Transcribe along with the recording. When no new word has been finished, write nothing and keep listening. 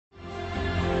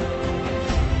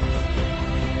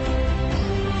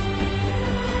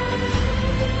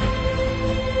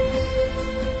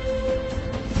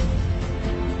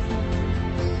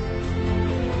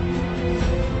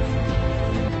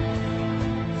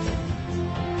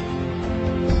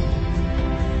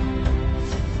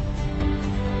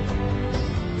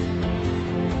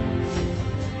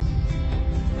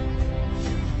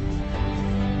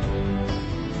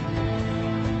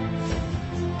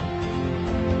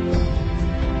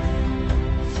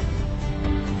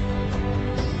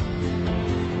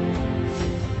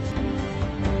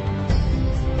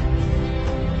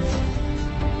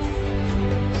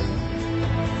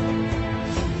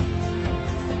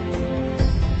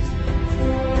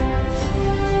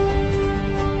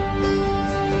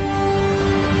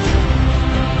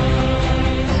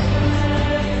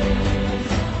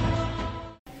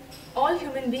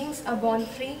born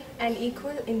free and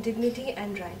equal in dignity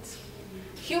and rights.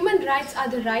 Human rights are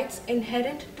the rights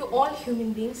inherent to all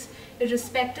human beings,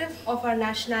 irrespective of our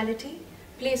nationality,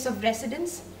 place of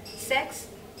residence, sex,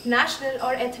 national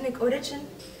or ethnic origin,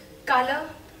 color,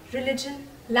 religion,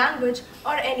 language,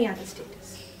 or any other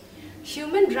status.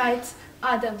 Human rights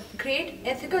are the great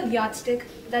ethical yardstick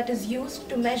that is used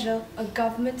to measure a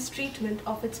government's treatment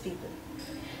of its people.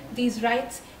 These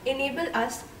rights enable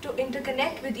us to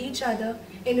interconnect with each other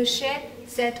in a shared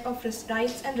set of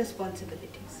rights and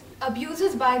responsibilities.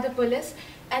 Abuses by the police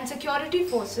and security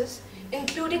forces,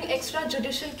 including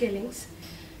extrajudicial killings,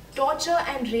 torture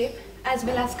and rape, as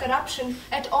well as corruption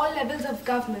at all levels of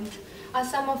government, are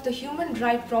some of the human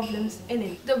rights problems in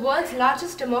India. The world's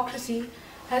largest democracy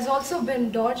has also been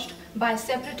dogged by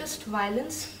separatist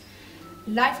violence,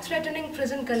 life-threatening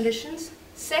prison conditions,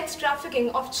 sex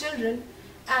trafficking of children,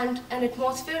 and an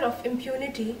atmosphere of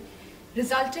impunity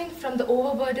resulting from the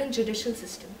overburdened judicial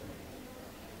system.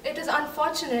 It is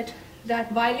unfortunate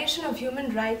that violation of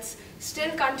human rights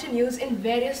still continues in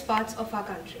various parts of our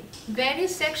country.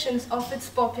 Various sections of its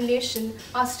population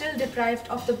are still deprived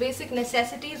of the basic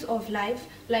necessities of life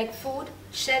like food,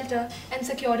 shelter, and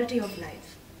security of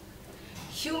life.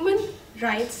 Human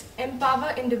rights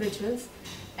empower individuals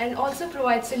and also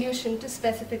provide solutions to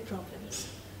specific problems.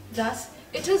 Thus,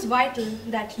 it is vital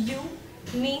that you,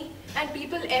 me, and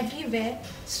people everywhere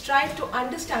strive to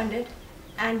understand it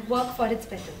and work for its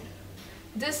betterment.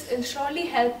 This will surely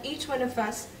help each one of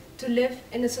us to live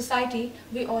in a society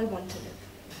we all want to live.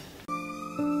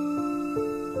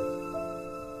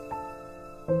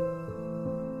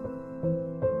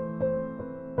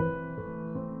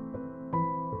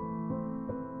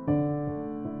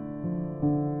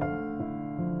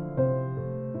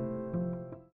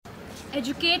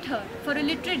 Educate her for a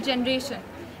literate generation.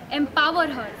 Empower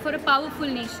her for a powerful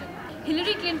nation.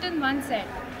 Hillary Clinton once said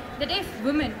that if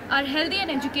women are healthy and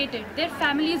educated, their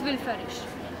families will flourish.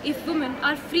 If women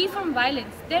are free from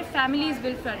violence, their families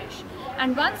will flourish.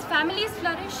 And once families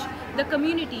flourish, the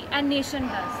community and nation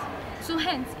does. So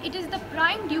hence, it is the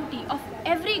prime duty of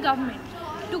every government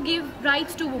to give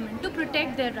rights to women, to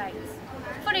protect their rights.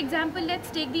 For example,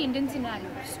 let's take the Indian scenario.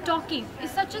 Stalking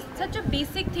is such a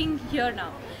basic thing here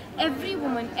now. Every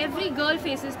woman, every girl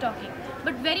faces stalking,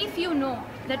 but very few know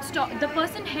that the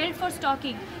person held for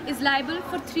stalking is liable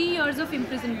for 3 years of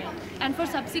imprisonment, and for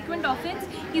subsequent offence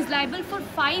is liable for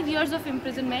 5 years of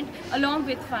imprisonment along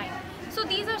with fine. So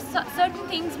these are certain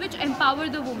things which empower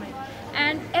the woman,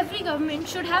 and every government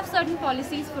should have certain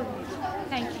policies for women.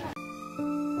 Thank you.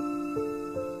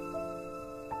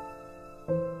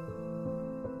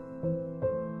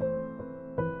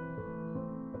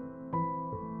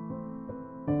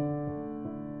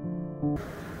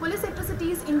 Police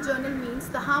atrocities in general means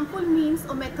the harmful means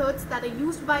or methods that are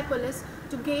used by police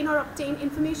to gain or obtain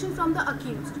information from the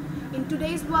accused. In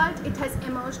today's world, it has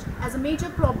emerged as a major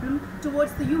problem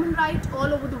towards the human rights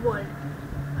all over the world.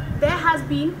 There has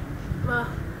been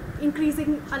increased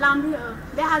in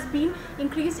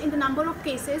the number of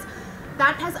cases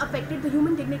that has affected the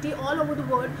human dignity all over the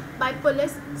world by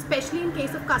police, especially in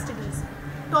case of custodies.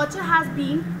 Torture has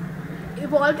been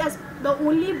evolved as the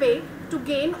only way to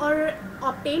gain or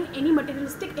obtain any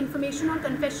materialistic information or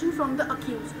confession from the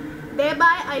accused.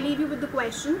 Thereby, I leave you with the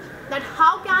question that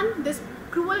how can this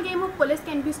cruel game of police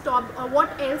can be stopped, or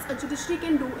what else a judiciary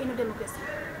can do in a democracy.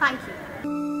 Thank you.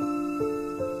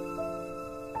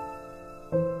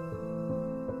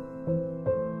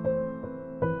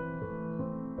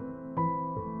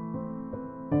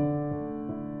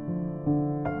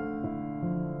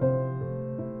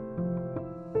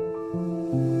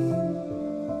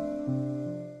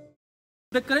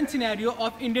 The current scenario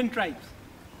of Indian tribes.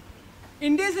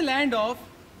 India is a land of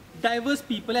diverse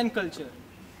people and culture.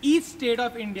 Each state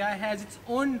of India has its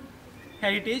own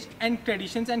heritage and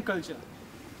traditions and culture.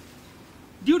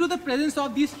 Due to the presence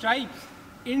of these tribes,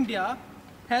 India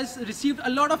has received a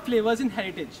lot of flavors in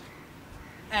heritage.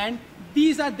 And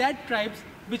these are that tribes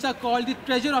which are called the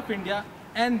treasure of India,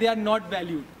 and they are not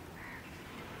valued.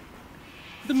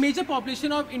 The major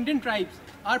population of Indian tribes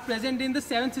are present in the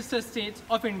 7 sister states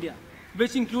of India,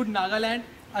 which include Nagaland,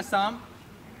 Assam,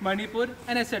 Manipur,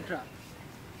 and etc.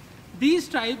 These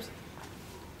tribes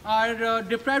are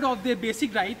deprived of their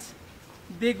basic rights.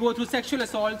 They go through sexual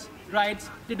assaults, rights,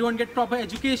 they don't get proper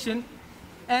education,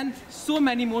 and so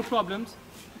many more problems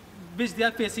which they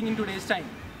are facing in today's time.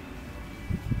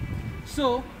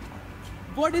 So,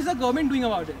 what is the government doing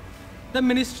about it? The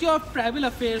Ministry of Tribal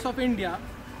Affairs of India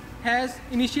has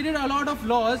initiated a lot of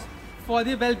laws for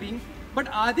their well-being, but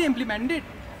are they implemented?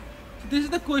 This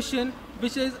is the question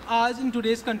which is asked in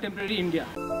today's contemporary India.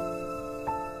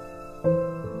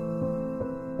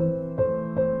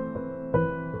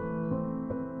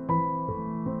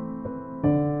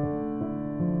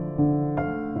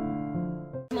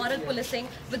 policing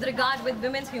with regard with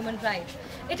women's human rights.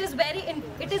 It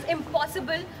is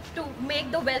impossible to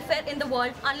make the welfare in the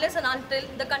world unless and until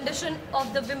the condition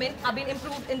of the women are being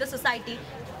improved in the society.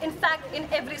 In fact, in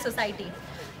every society.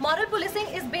 Moral policing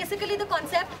is basically the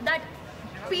concept that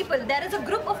there is a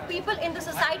group of people in the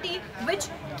society which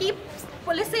keep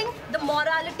policing the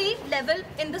morality level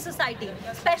in the society,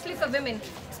 especially for women.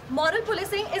 Moral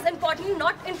policing is important,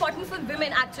 not important for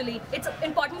women actually, it's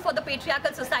important for the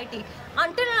patriarchal society.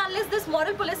 Until and unless this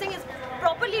moral policing is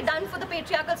properly done for the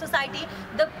patriarchal society,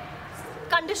 the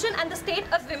condition and the state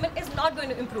of women is not going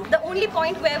to improve. The only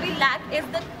point where we lack is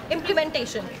the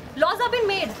implementation. Laws have been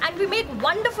made and we make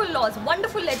wonderful laws,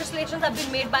 wonderful legislations have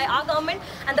been made by our government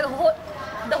and the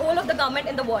whole of the government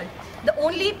in the world. The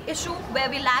only issue where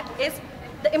we lack is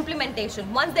the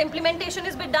implementation. Once the implementation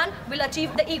is been done, we'll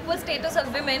achieve the equal status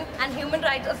of women and human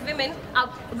rights of women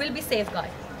will be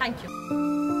safeguarded. Thank you.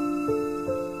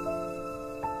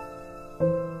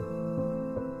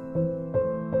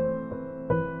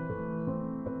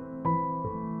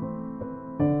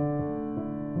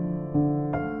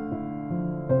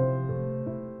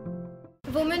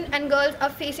 Women and girls are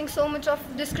facing so much of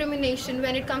discrimination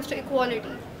when it comes to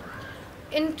equality.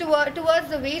 Towards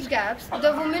the wage gaps,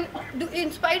 the woman,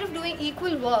 in spite of doing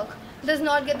equal work, does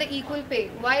not get the equal pay.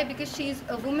 Why? Because she's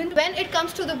a woman. When it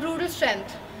comes to the brutal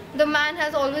strength, the man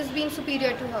has always been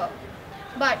superior to her.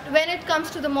 But when it comes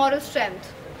to the moral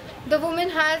strength, the woman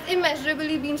has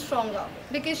immeasurably been stronger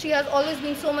because she has always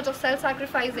been so much of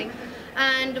self-sacrificing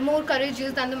and more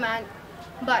courageous than the man.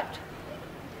 But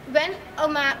when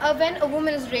a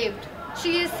woman is raped,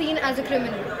 she is seen as a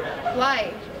criminal.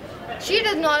 Why? She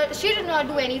did not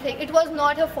do anything. It was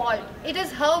not her fault. It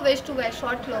is her wish to wear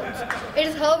short clothes. It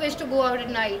is her wish to go out at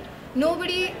night.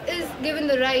 Nobody is given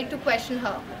the right to question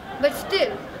her. But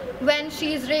still, when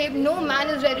she is raped, no man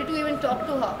is ready to even talk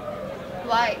to her.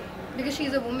 Why? Because she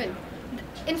is a woman.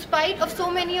 In spite of so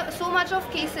much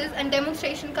of cases and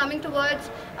demonstration coming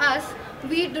towards us,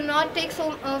 we do not take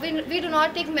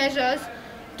measures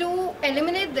to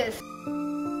eliminate this.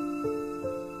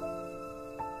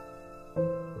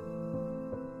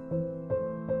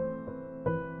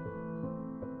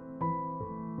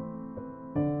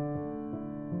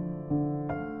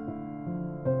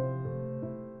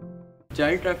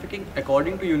 Child trafficking,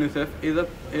 according to UNICEF, is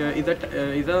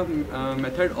a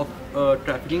method of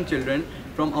trafficking children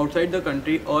from outside the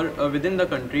country or within the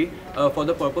country for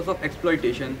the purpose of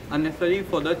exploitation, unnecessary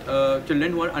for the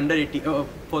children who are under 18,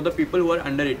 for the people who are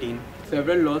under 18.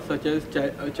 Several laws such as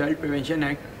Child Prevention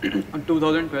Act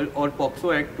 2012 or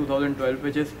POCSO Act 2012,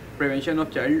 which is prevention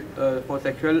of child for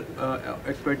sexual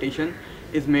exploitation,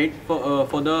 is made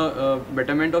for the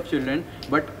betterment of children,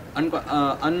 but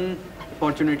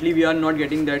unfortunately we are not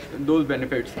getting those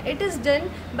benefits. It is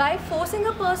done by forcing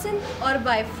a person or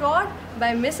by fraud,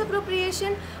 by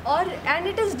misappropriation, and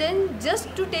it is done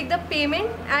just to take the payment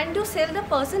and to sell the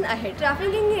person ahead.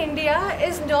 Trafficking in India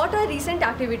is not a recent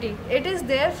activity. It is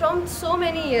there from so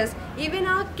many years. Even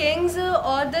our kings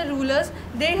or the rulers,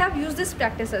 they have used these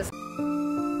practices.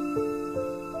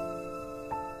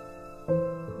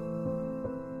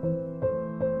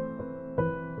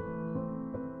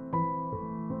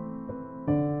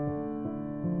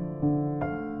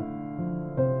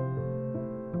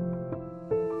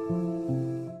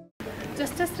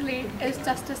 Justice delayed is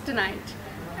justice denied.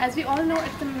 As we all know,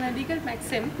 it's a legal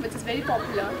maxim which is very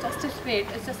popular. Justice delayed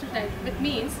is justice denied, which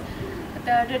means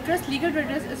the legal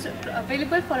redress is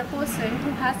available for a person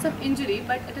who has some injury,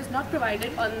 but it is not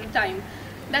provided on time.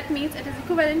 That means it is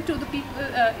equivalent to the people.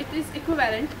 It is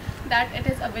equivalent that it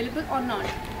is available or not.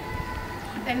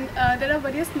 Then there are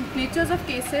various natures of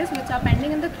cases which are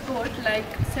pending in the court, like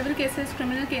civil cases,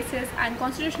 criminal cases, and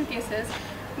constitutional cases,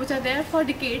 which are there for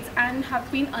decades and have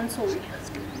been unsolved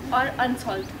or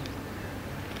unsolved.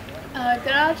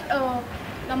 There are a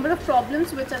number of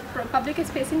problems which the public is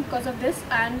facing because of this,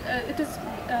 and it is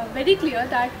very clear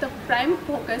that the prime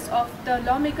focus of the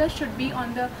lawmakers should be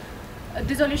on the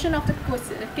resolution of the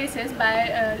cases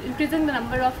by increasing the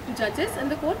number of judges in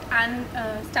the court and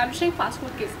establishing fast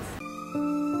court cases.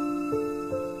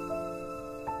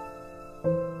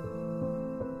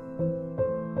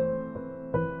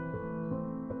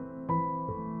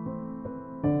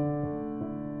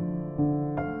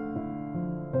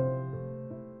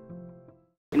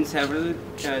 In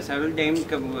several times,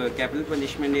 capital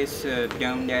punishment is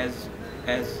termed as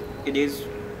it is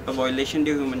a violation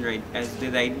to human right, as the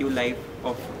right to life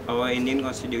of our Indian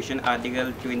Constitution,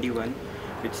 Article 21,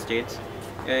 which states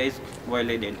is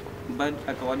violated. But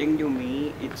according to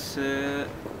me,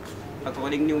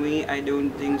 I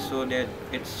don't think so that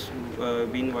it's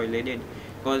been violated,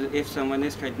 Because if someone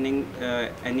is threatening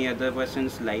any other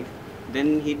person's life,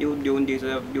 then he don't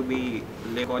deserve to be.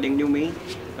 According to me,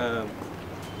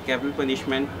 capital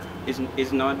punishment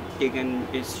is not taken.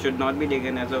 It should not be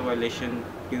taken as a violation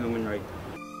to human rights.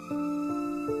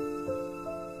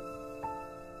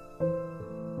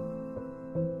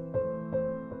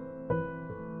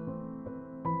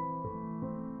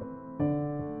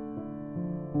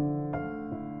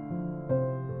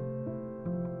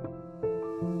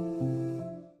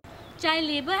 Child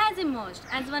labour has emerged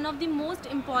as one of the most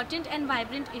important and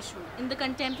vibrant issues in the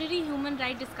contemporary human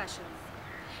rights discussions.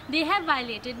 They have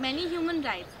violated many human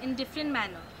rights in different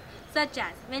manners, such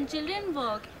as when children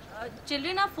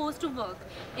are forced to work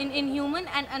in inhuman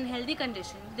and unhealthy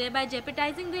conditions, thereby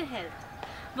jeopardizing their health,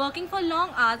 working for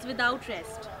long hours without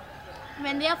rest,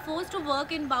 when they are forced to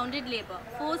work in bounded labour,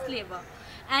 forced labour,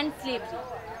 and slavery,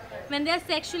 when they are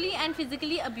sexually and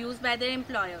physically abused by their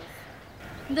employers.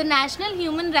 The National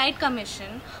Human Rights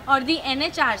Commission, or the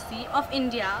NHRC of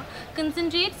India,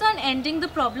 concentrates on ending the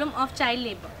problem of child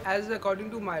labour. As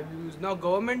according to my views, now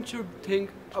government should think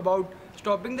about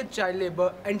stopping the child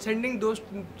labour and sending those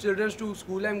children to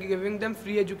school and giving them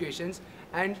free educations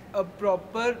and a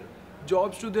proper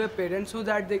jobs to their parents so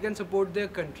that they can support their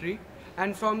country.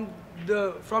 And from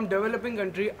developing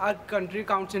country, our country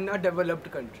counts in a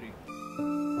developed country.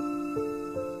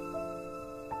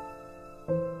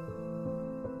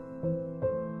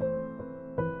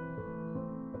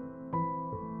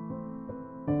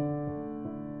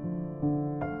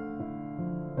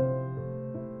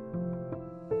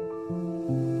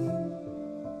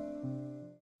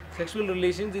 Sexual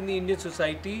relations in the Indian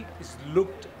society is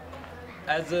looked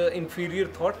as an inferior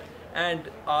thought,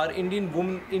 and our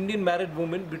Indian married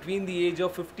women between the age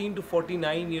of 15 to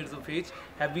 49 years of age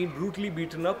have been brutally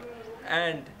beaten up,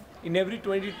 and in every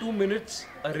 22 minutes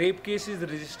a rape case is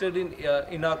registered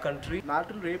in our country.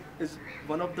 Marital rape is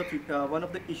one of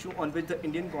the issue on which the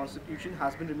Indian Constitution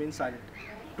has been remained silent.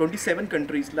 27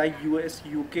 countries like US,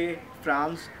 UK,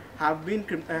 France have been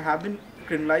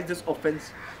criminalized this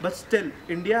offence, but still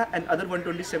India and other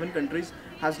 127 countries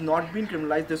has not been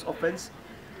criminalized this offence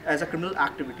as a criminal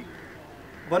activity.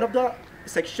 One of the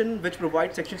section which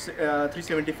provides section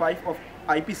 375 of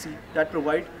IPC that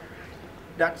provide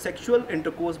that sexual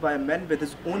intercourse by a man with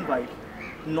his own wife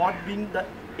not being the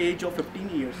age of 15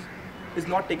 years is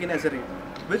not taken as a rape,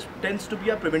 which tends to be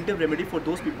a preventive remedy for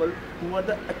those people who are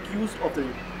the accused of the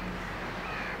rape.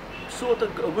 So the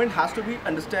government has to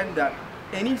understand that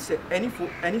any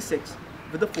sex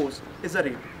with a force is a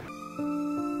rape.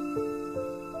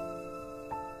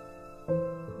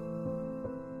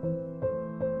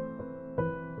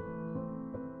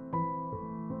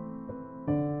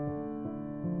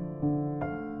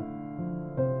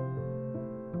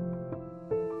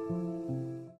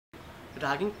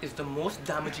 Ragging is the most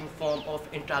damaging form of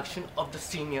interaction of the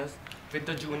seniors with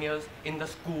the juniors in the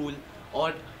school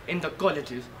or in the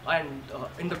colleges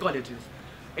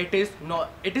It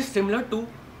is similar to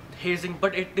hazing,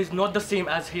 but it is not the same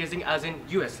as hazing as in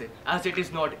USA, as it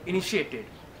is not initiated.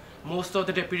 Most of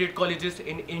the reputed colleges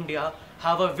in India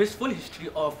have a wistful history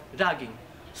of ragging.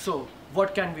 So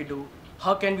what can we do?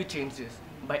 How can we change this?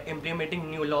 By implementing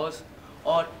new laws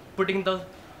or putting the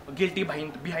guilty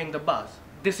behind the bars.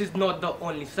 This is not the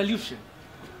only solution.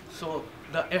 So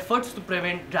the efforts to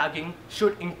prevent ragging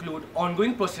should include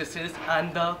ongoing processes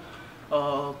and the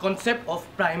concept of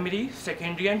primary,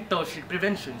 secondary and tertiary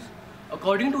preventions.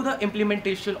 According to the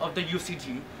implementation of the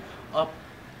UCG, a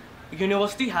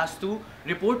university has to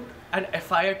report an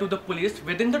FIR to the police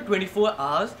within the 24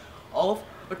 hours of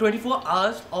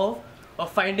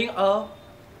finding a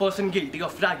person guilty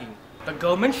of ragging. The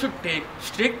government should take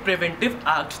strict preventive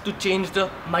acts to change the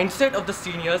mindset of the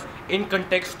seniors in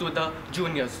context to the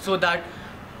juniors, so that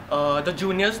the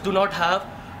juniors do not have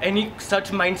any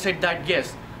such mindset that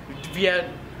yes, we are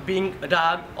being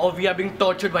ragged or we are being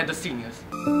tortured by the seniors.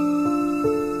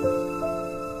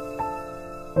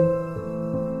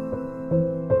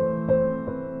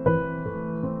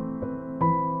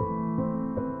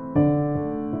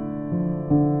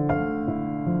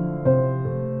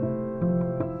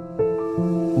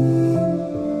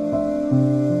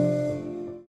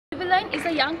 Juvenile is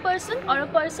a young person or a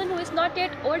person who is not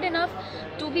yet old enough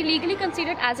to be legally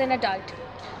considered as an adult.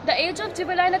 The age of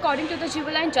juvenile according to the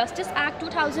Juvenile Justice Act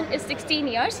 2000 is 16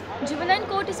 years. Juvenile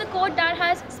court is a court that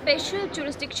has special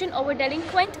jurisdiction over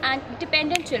delinquent and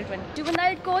dependent children.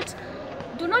 Juvenile courts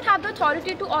do not have the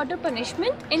authority to order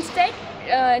punishment. Instead,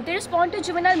 they respond to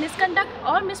juvenile misconduct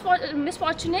or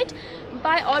misfortunate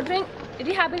by ordering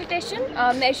rehabilitation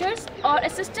measures or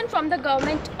assistance from the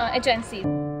government agencies.